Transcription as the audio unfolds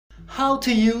how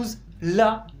to use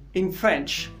la in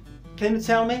French. Can you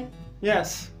tell me?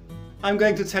 Yes, I'm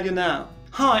going to tell you now.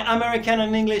 Hi, American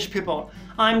and English people.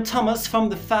 I'm Thomas from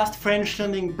the Fast French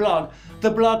Learning blog, the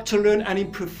blog to learn and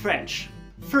improve French.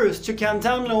 First, you can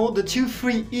download the 2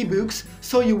 free ebooks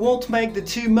so you won't make the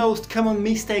 2 most common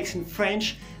mistakes in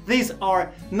French. These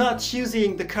are not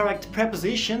using the correct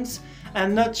prepositions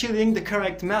and not using the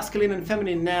correct masculine and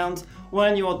feminine nouns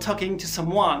when you are talking to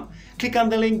someone. Click on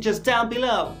the link just down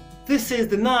below. This is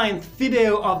the 9th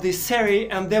video of this series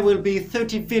and there will be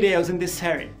 30 videos in this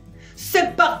series.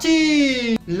 C'est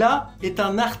parti! La est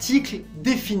un article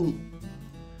défini.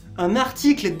 Un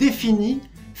article défini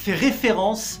fait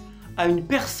référence à une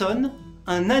personne,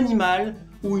 un animal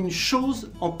ou une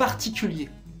chose en particulier.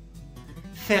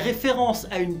 Faire référence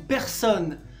à une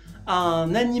personne, à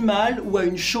un animal ou à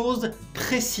une chose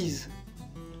précise.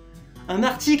 Un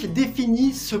article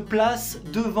défini se place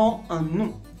devant un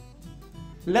nom.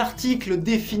 L'article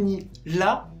défini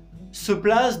la se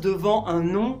place devant un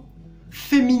nom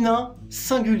féminin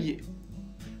singulier.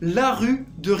 La rue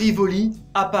de Rivoli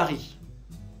à Paris.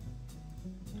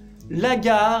 La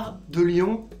gare de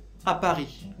Lyon à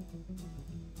Paris.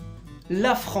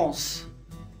 La France.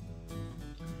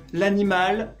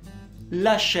 L'animal,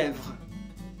 la chèvre.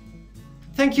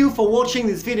 Thank you for watching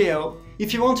this video.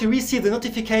 If you want to receive the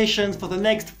notifications for the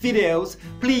next videos,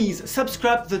 please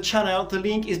subscribe to the channel. The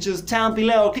link is just down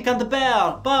below. Click on the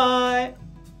bell. Bye!